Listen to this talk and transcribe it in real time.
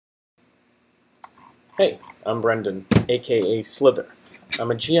Hey, I'm Brendan AKA Slither. I'm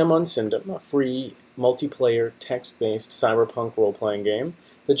a GM on Sindome, a free multiplayer text-based cyberpunk role-playing game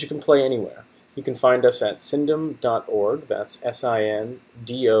that you can play anywhere. You can find us at Sindome.org, that's S-I-N-D-O-M-E.O-R-G.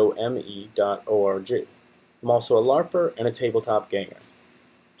 I'm also a LARPer and a tabletop gamer.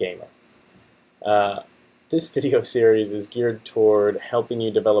 This video series is geared toward helping you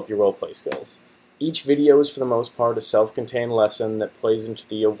develop your roleplay skills. Each video is for the most part a self-contained lesson that plays into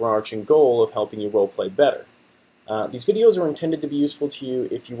the overarching goal of helping you roleplay better. These videos are intended to be useful to you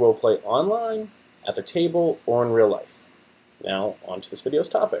if you roleplay online, at the table, or in real life. Now, on to this video's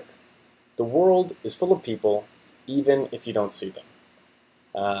topic. The world is full of people, even if you don't see them.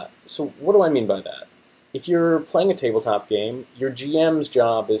 So what do I mean by that? If you're playing a tabletop game, your GM's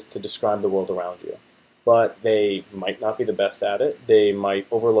job is to describe the world around you. But they might not be the best at it, they might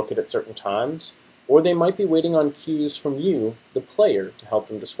overlook it at certain times, or they might be waiting on cues from you, the player, to help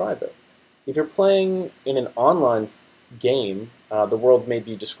them describe it. If you're playing in an online game, the world may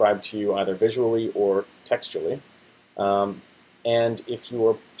be described to you either visually or textually. And if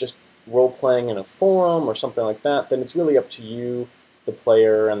you're just role-playing in a forum or something like that, then it's really up to you, the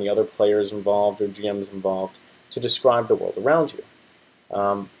player, and the other players involved or GMs involved to describe the world around you.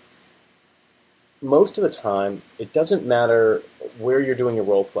 Most of the time, it doesn't matter where you're doing your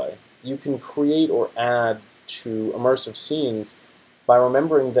roleplay. You can create or add to immersive scenes by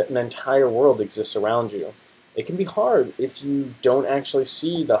remembering that an entire world exists around you. It can be hard if you don't actually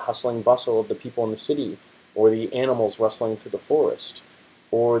see the hustling bustle of the people in the city, or the animals rustling through the forest,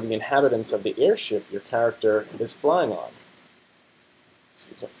 or the inhabitants of the airship your character is flying on.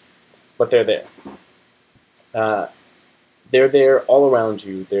 Excuse me. But they're there. They're there all around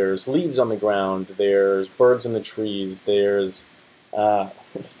you. There's leaves on the ground, there's birds in the trees, there's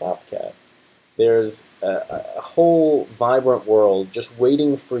stop cat. There's a whole vibrant world just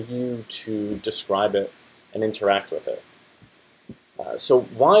waiting for you to describe it and interact with it. So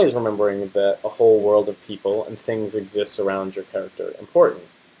why is remembering that a whole world of people and things exists around your character important?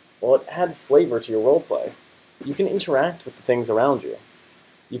 Well, it adds flavor to your roleplay. You can interact with the things around you.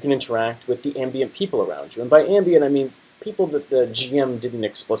 You can interact with the ambient people around you. And by ambient, I mean people that the GM didn't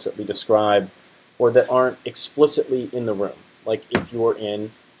explicitly describe or that aren't explicitly in the room. Like if you're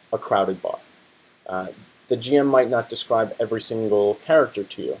in a crowded bar. The GM might not describe every single character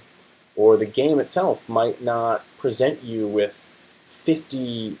to you, or the game itself might not present you with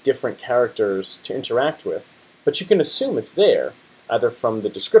 50 different characters to interact with, but you can assume it's there, either from the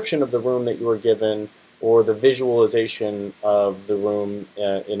description of the room that you were given, or the visualization of the room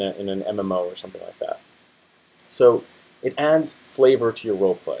in an MMO or something like that. So it adds flavor to your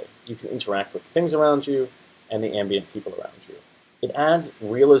roleplay. You can interact with things around you and the ambient people around you. It adds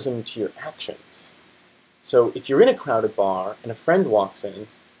realism to your actions. So if you're in a crowded bar and a friend walks in,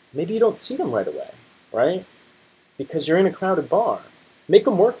 maybe you don't see them right away, right? Because you're in a crowded bar. Make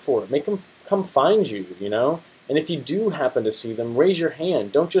them work for it. Make them come find you, you know? And if you do happen to see them, raise your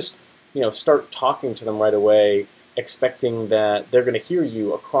hand. Don't just, start talking to them right away, expecting that they're going to hear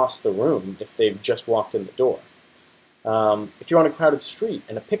you across the room if they've just walked in the door. If you're on a crowded street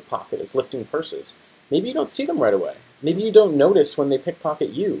and a pickpocket is lifting purses, maybe you don't see them right away. Maybe you don't notice when they pickpocket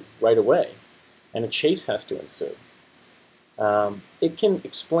you right away, and a chase has to ensue. It can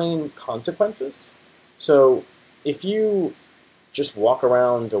explain consequences. So if you just walk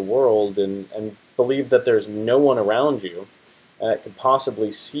around a world and believe that there's no one around you that could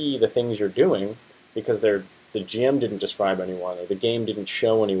possibly see the things you're doing because the GM didn't describe anyone or the game didn't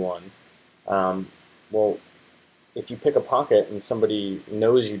show anyone, well, if you pick a pocket and somebody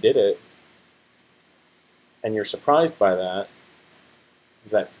knows you did it, and you're surprised by that, is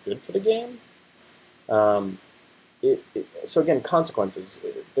that good for the game? So again, consequences.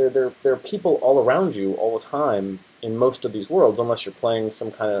 There are people all around you all the time in most of these worlds, unless you're playing some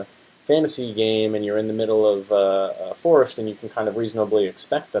kind of fantasy game and you're in the middle of a forest and you can kind of reasonably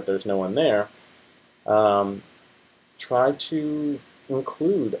expect that there's no one there. Try to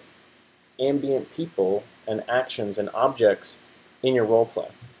include ambient people and actions and objects in your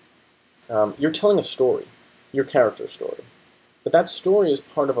roleplay. You're telling a story. Your character's story. But that story is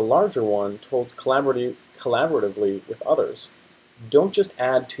part of a larger one told collaboratively with others. Don't just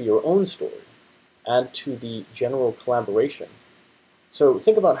add to your own story. Add to the general collaboration. So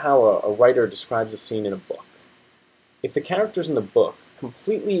think about how a writer describes a scene in a book. If the characters in the book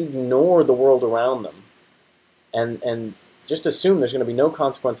completely ignore the world around them and just assume there's going to be no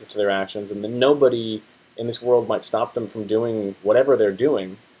consequences to their actions and that nobody in this world might stop them from doing whatever they're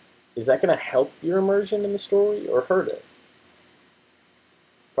doing, is that going to help your immersion in the story or hurt it?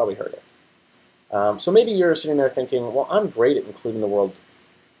 Probably hurt it. So maybe you're sitting there thinking, well, I'm great at including the world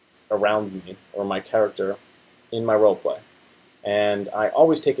around me or my character in my roleplay. And I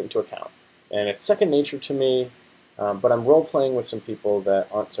always take it into account. And it's second nature to me, but I'm role-playing with some people that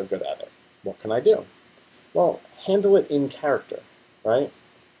aren't so good at it. What can I do? Well, handle it in character, right?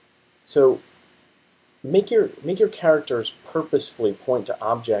 So make your characters purposefully point to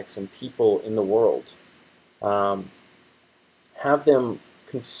objects and people in the world. Have them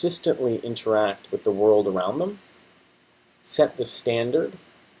consistently interact with the world around them. Set the standard.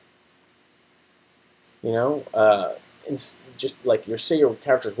 You know, just like say your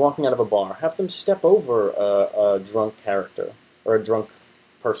character's walking out of a bar, have them step over a drunk character or a drunk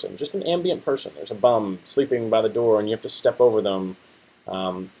person, just an ambient person. There's a bum sleeping by the door, and you have to step over them.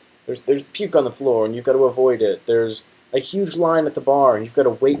 There's puke on the floor, and you've got to avoid it. There's a huge line at the bar, and you've got to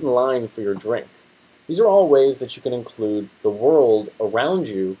wait in line for your drink. These are all ways that you can include the world around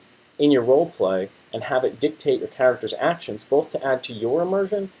you in your role play and have it dictate your character's actions, both to add to your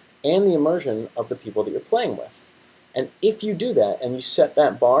immersion and the immersion of the people that you're playing with. And if you do that and you set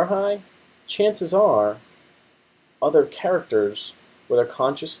that bar high, chances are other characters, whether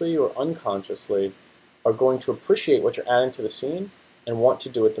consciously or unconsciously, are going to appreciate what you're adding to the scene and want to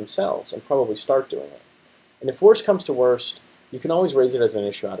do it themselves and probably start doing it. And if worst comes to worst, you can always raise it as an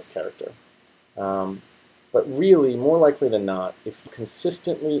issue out of character. But really, more likely than not, if you're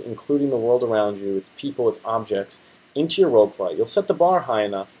consistently including the world around you, its people, its objects, into your roleplay, you'll set the bar high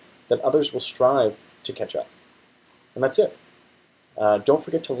enough that others will strive to catch up. And that's it. Don't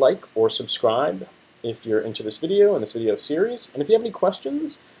forget to like or subscribe if you're into this video and this video series. And if you have any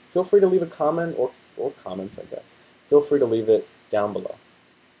questions, feel free to leave a comment, or comments, I guess. Feel free to leave it down below.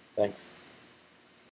 Thanks.